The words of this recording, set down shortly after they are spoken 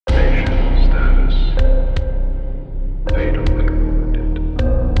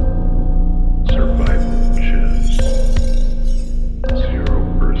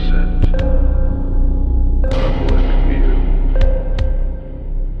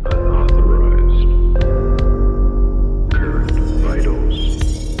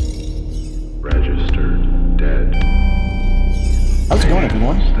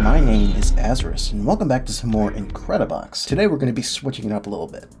Azarus, and welcome back to some more Incredibox. Today we're going to be switching it up a little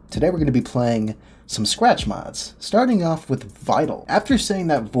bit. Today we're going to be playing some Scratch mods, starting off with Vital. After saying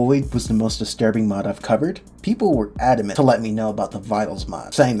that Void was the most disturbing mod I've covered, people were adamant to let me know about the Vitals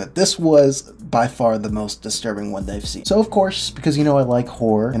mod, saying that this was by far the most disturbing one they've seen. So of course, because you know I like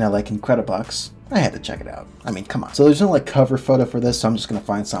horror and I like Incredibox, I had to check it out. I mean, come on. So there's no like cover photo for this, so I'm just gonna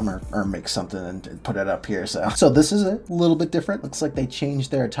find something or make something and put it up here. So this is a little bit different. Looks like they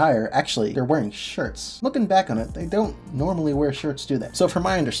changed their attire. Actually, they're wearing shirts. Looking back on it, they don't normally wear shirts, do they? So from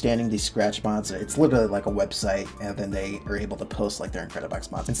my understanding, these Scratch mods, it's literally like a website, and then they are able to post like their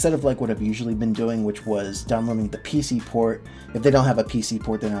Incredibox mods. Instead of like what I've usually been doing, which was downloading the PC port. If they don't have a PC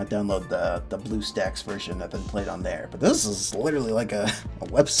port, then I'll download the BlueStacks version and then play it on there. But this is literally like a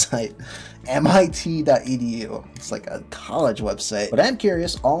website. MIT.edu. It's like a college website. But I'm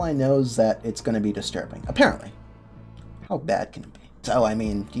curious. All I know is that it's going to be disturbing. Apparently. How bad can it be? So, I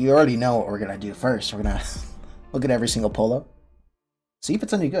mean, you already know what we're going to do first. We're going to look at every single polo. See if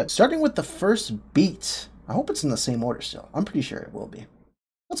it's any good. Starting with the first beat. I hope it's in the same order still. I'm pretty sure it will be.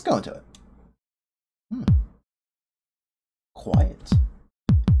 Let's go into it. Quiet.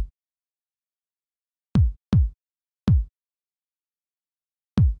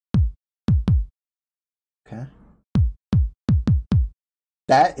 Okay.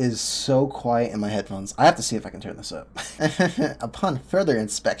 That is so quiet in my headphones. I have to see if I can turn this up. Upon further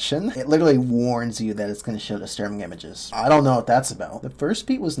inspection, it literally warns you that it's going to show disturbing images. I don't know what that's about. The first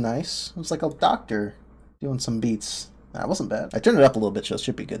beat was nice. It was like a doctor doing some beats. That wasn't bad. I turned it up a little bit, so it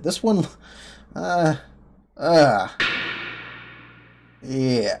should be good. This one,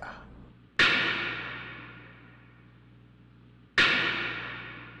 yeah.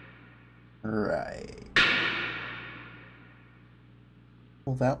 Right.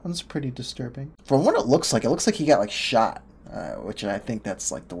 Well, that one's pretty disturbing. From what it looks like he got like shot, which I think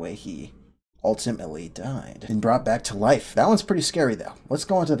that's like the way he ultimately died and brought back to life. That one's pretty scary though. Let's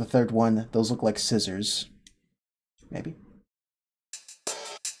go on to the third one. Those look like scissors. Maybe.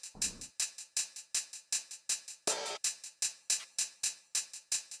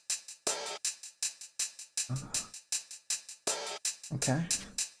 Okay.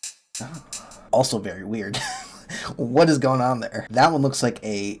 Oh. Also very weird. What is going on there? That one looks like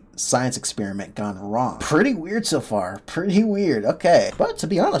a science experiment gone wrong. Pretty weird so far. Pretty weird. Okay. But to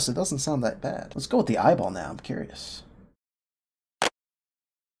be honest, it doesn't sound that bad. Let's go with the eyeball now. I'm curious.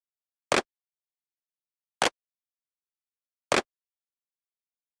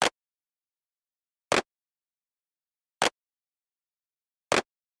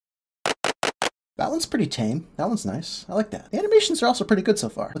 That one's pretty tame. That one's nice. I like that. The animations are also pretty good so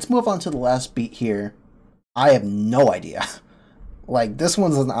far. Let's move on to the last beat here. I have no idea. Like, this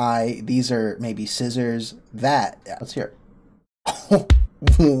one's an eye. These are maybe scissors. That. Yeah, let's hear it.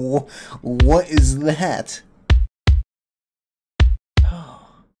 What is that? Oh,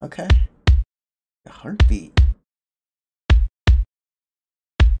 okay. A heartbeat.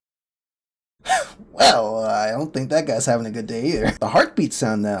 Well, I don't think that guy's having a good day either. The heartbeat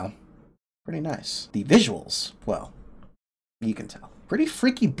sound, though. Pretty nice. The visuals, well, you can tell. Pretty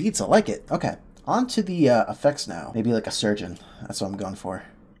freaky beats. I like it. Okay. On to the effects now. Maybe like a surgeon. That's what I'm going for.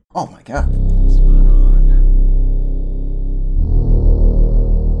 Oh my god. What's going on?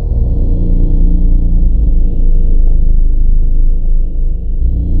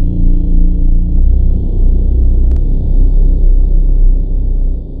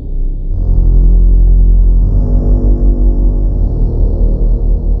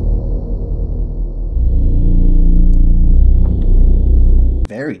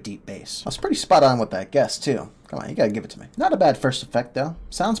 Very deep bass. I was pretty spot on with that guess too. Come on, you gotta give it to me. Not a bad first effect though.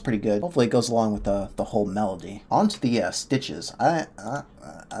 Sounds pretty good. Hopefully it goes along with the whole melody. On to the stitches. Oh.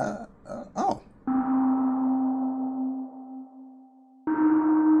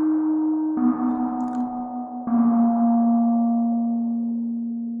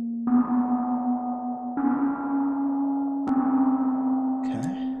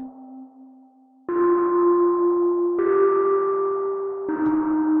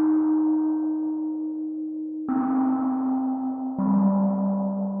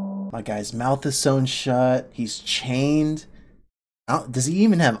 My guy's mouth is sewn shut. He's chained. Oh, does he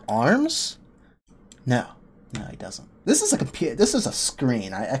even have arms? No. No, he doesn't. This is a computer. This is a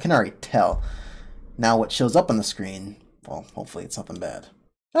screen. I can already tell. Now what shows up on the screen, well, hopefully it's something bad.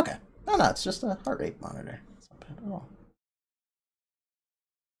 Okay. No, it's just a heart rate monitor. It's not bad at all.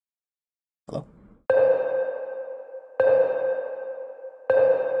 Hello?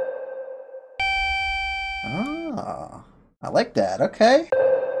 Ah, I like that. Okay.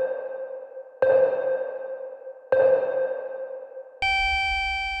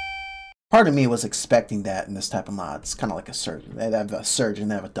 Part of me was expecting that in this type of mod. It's kind of like a surgeon. They have a surgeon,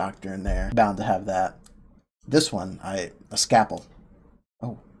 they have a doctor in there. Bound to have that. This one, a scalpel.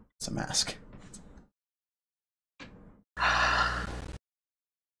 Oh, it's a mask.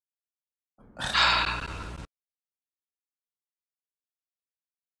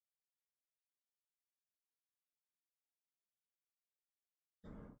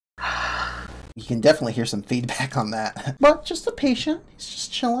 You can definitely hear some feedback on that. But just a patient. He's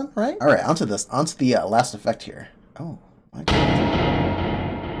just chilling, right? All right, onto this. Onto the last effect here. Oh, my God.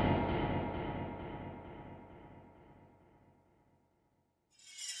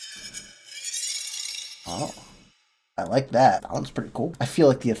 Oh, I like that. That one's pretty cool. I feel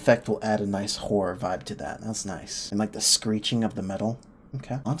like the effect will add a nice horror vibe to that. That's nice. And like the screeching of the metal.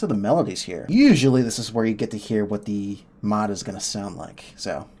 Okay, onto the melodies here. Usually this is where you get to hear what the mod is going to sound like.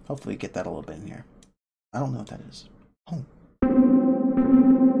 So hopefully you get that a little bit in here. I don't know what that is. Oh.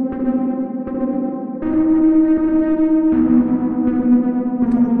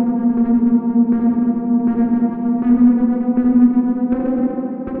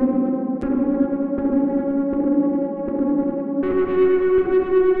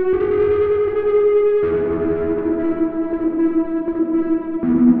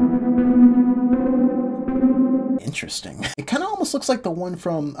 Interesting. It kind of almost looks like the one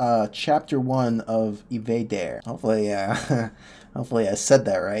from chapter 1 of Veda. Hopefully, hopefully I said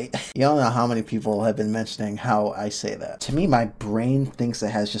that right. You don't know how many people have been mentioning how I say that. To me, my brain thinks it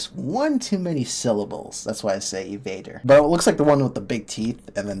has just one too many syllables. That's why I say Vader. But it looks like the one with the big teeth,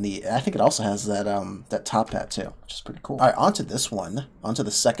 and then I think it also has that that top hat too, which is pretty cool. All right, onto this one. Onto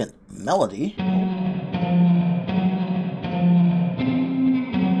the second melody.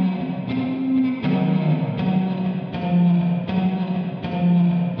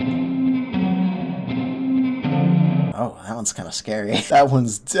 Oh, that one's kind of scary. That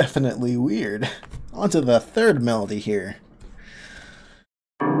one's definitely weird. Onto the third melody here.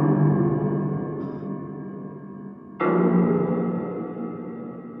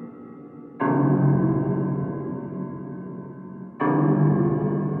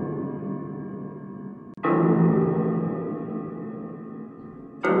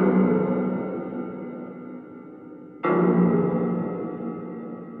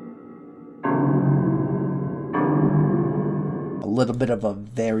 A little bit of a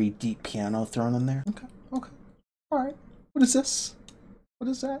very deep piano thrown in there. Okay, okay. All right. What is this? What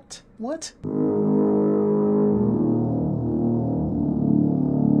is that? What?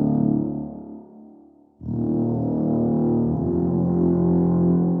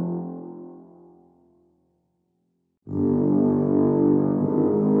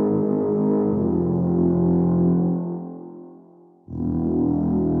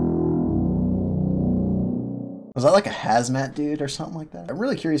 Was that like a hazmat dude or something like that? I'm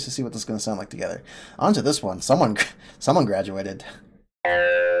really curious to see what this is going to sound like together. Onto this one. Someone graduated.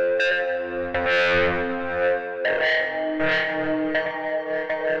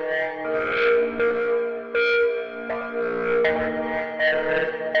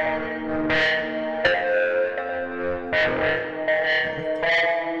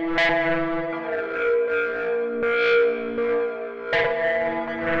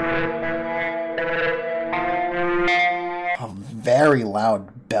 Very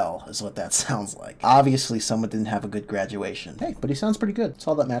loud bell is what that sounds like. Obviously, someone didn't have a good graduation. Hey, but he sounds pretty good. That's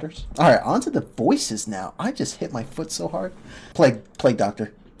all that matters. All right, on to the voices now. I just hit my foot so hard. Plague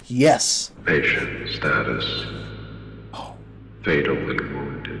doctor. Yes. Patient status. Oh. Fatally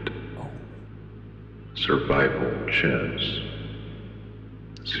wounded. Oh. Survival chance.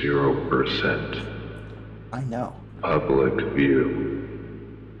 0%. I know. Public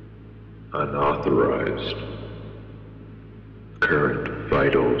view. Unauthorized. Current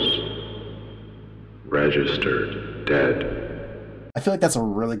vitals. Registered dead. I feel like that's a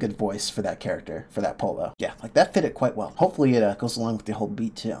really good voice for that character, for that polo. Yeah, like that fit it quite well. Hopefully it goes along with the whole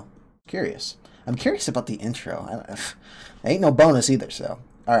beat too. Curious. I'm curious about the intro. Ain't no bonus either, so.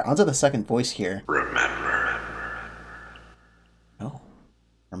 Alright, on to the second voice here. Remember. Oh.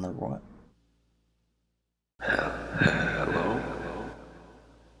 Remember what? Hello?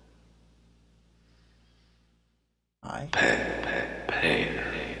 Hi. Pain.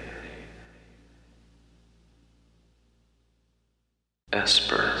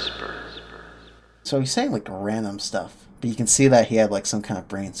 Esper. So he's saying like random stuff, but you can see that he had like some kind of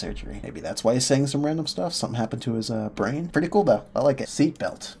brain surgery. Maybe that's why he's saying some random stuff. Something happened to his brain. Pretty cool though. I like it.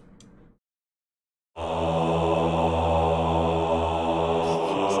 Seatbelt.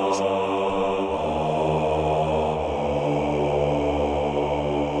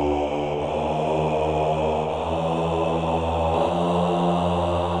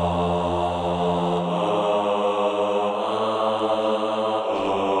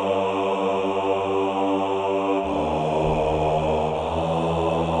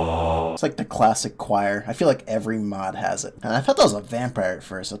 It's like the classic choir. I feel like every mod has it. And I thought that was a vampire at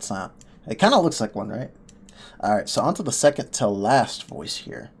first. It's not. It kind of looks like one, right? Alright, so on to the second to last voice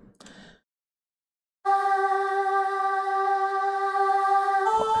here.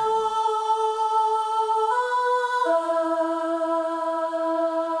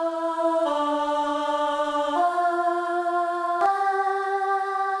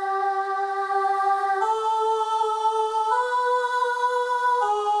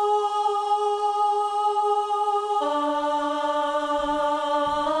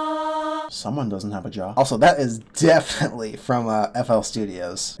 Someone doesn't have a jaw. Also, that is definitely from FL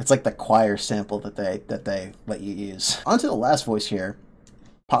Studios. It's like the choir sample that they let you use. On to the last voice here.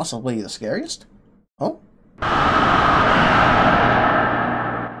 Possibly the scariest? Oh.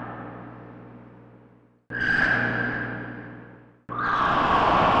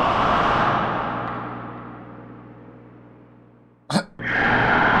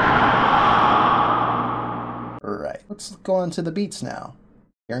 Right. Let's go on to the beats now.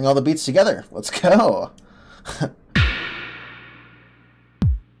 Hearing all the beats together. Let's go.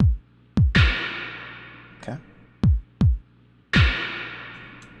 Okay.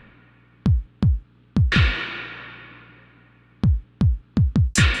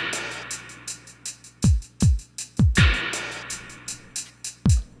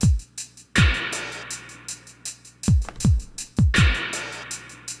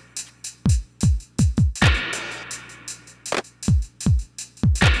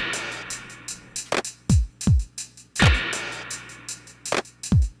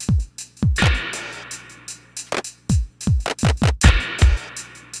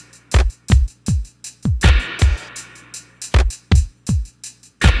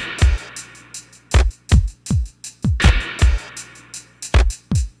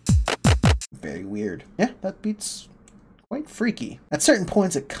 Very weird. Yeah, that beat's quite freaky. At certain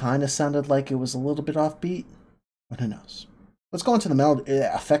points, it kind of sounded like it was a little bit offbeat, but who knows? Let's go into the melody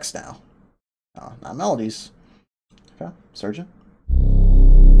effects now. Not melodies. Okay, Surgeon.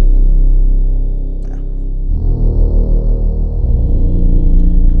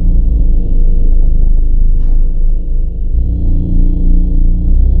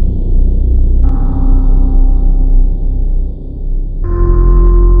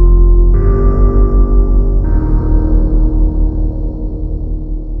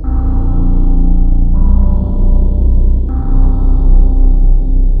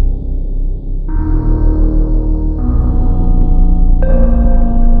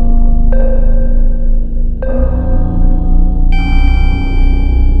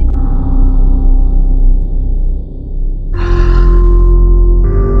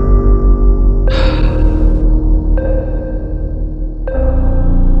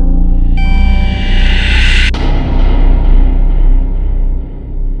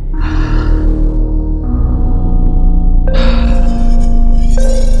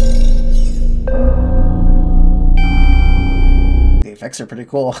 Effects are pretty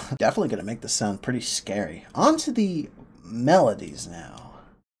cool. Definitely gonna make this sound pretty scary. On to the melodies now.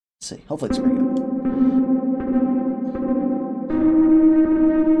 Let's see. Hopefully it's pretty good.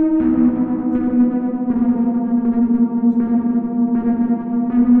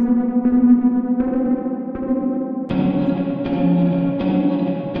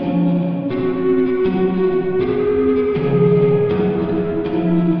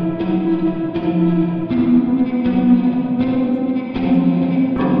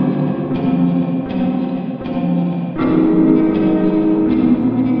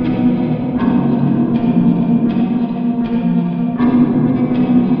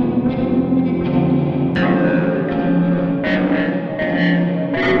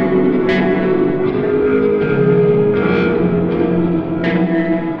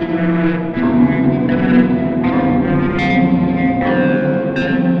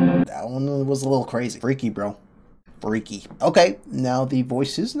 Was a little crazy. Freaky, bro. Freaky. Okay, now the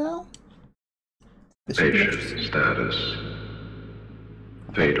voices now? Patient status.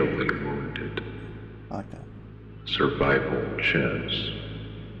 Fatally wounded. I like that. Survival chance.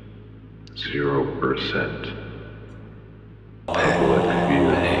 0%. Public view.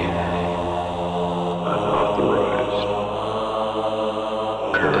 Unauthorized.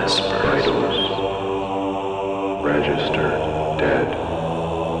 Current vitals. Registered dead.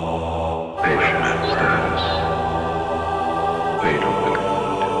 Patient status. Fatally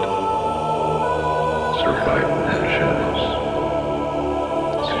wounded. Survival chance.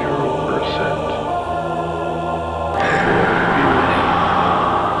 0%. Public view.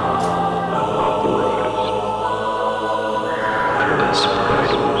 Unauthorized. Current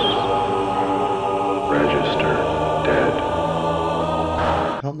vitals. Registered dead.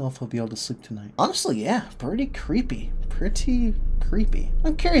 don't know if I'll be able to sleep tonight. Honestly, yeah, pretty creepy. Pretty creepy.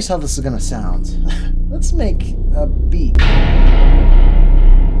 I'm curious how this is gonna sound. Let's make a beat.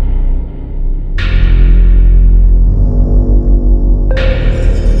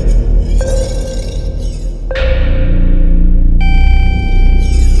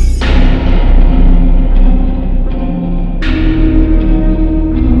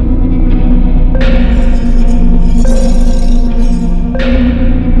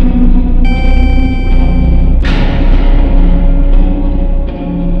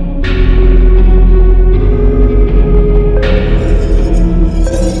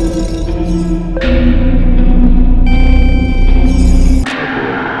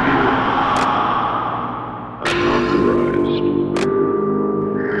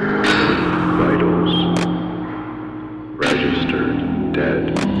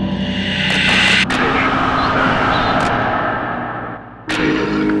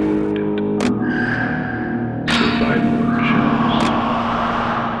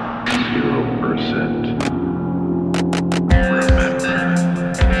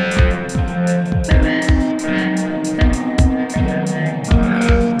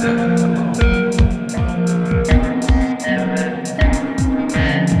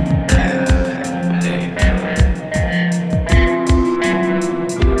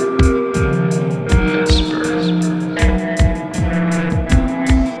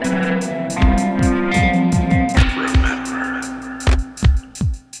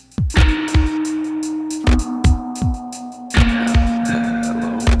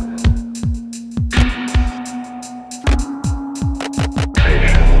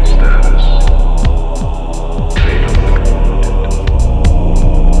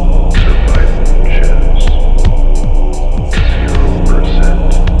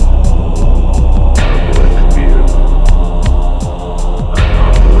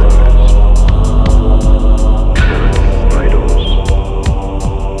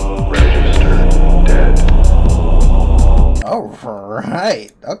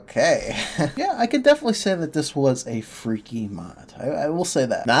 Alright, okay. Yeah, I could definitely say that this was a freaky mod. I will say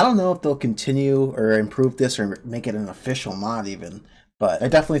that. Now, I don't know if they'll continue or improve this or make it an official mod even, but I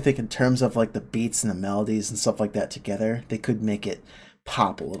definitely think in terms of like the beats and the melodies and stuff like that together, they could make it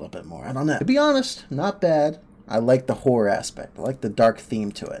pop a little bit more. I don't know. To be honest, not bad. I like the horror aspect. I like the dark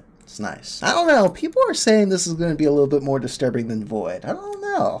theme to it. It's nice. I don't know. People are saying this is going to be a little bit more disturbing than Void. I don't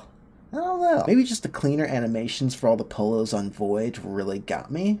know. I don't know. Maybe just the cleaner animations for all the polos on Void really got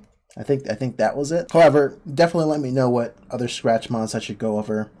me. I think that was it. However, definitely let me know what other Scratch mods I should go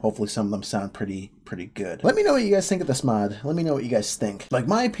over. Hopefully some of them sound pretty good. Let me know what you guys think of this mod. Let me know what you guys think. Like,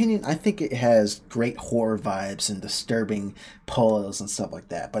 my opinion, I think it has great horror vibes and disturbing polos and stuff like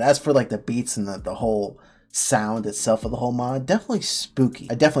that. But as for like the beats and the whole sound itself of the whole mod, definitely spooky.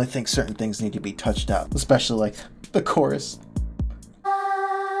 I definitely think certain things need to be touched up, especially like the chorus.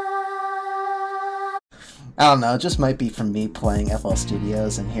 I don't know, it just might be from me playing FL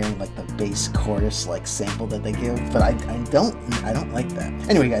Studios and hearing like the bass chorus like sample that they give, but I don't like that.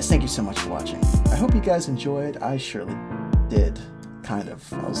 Anyway guys, thank you so much for watching. I hope you guys enjoyed. I surely did, kind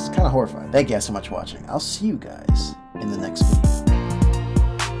of. I was kind of horrified. Thank you guys so much for watching. I'll see you guys in the next video.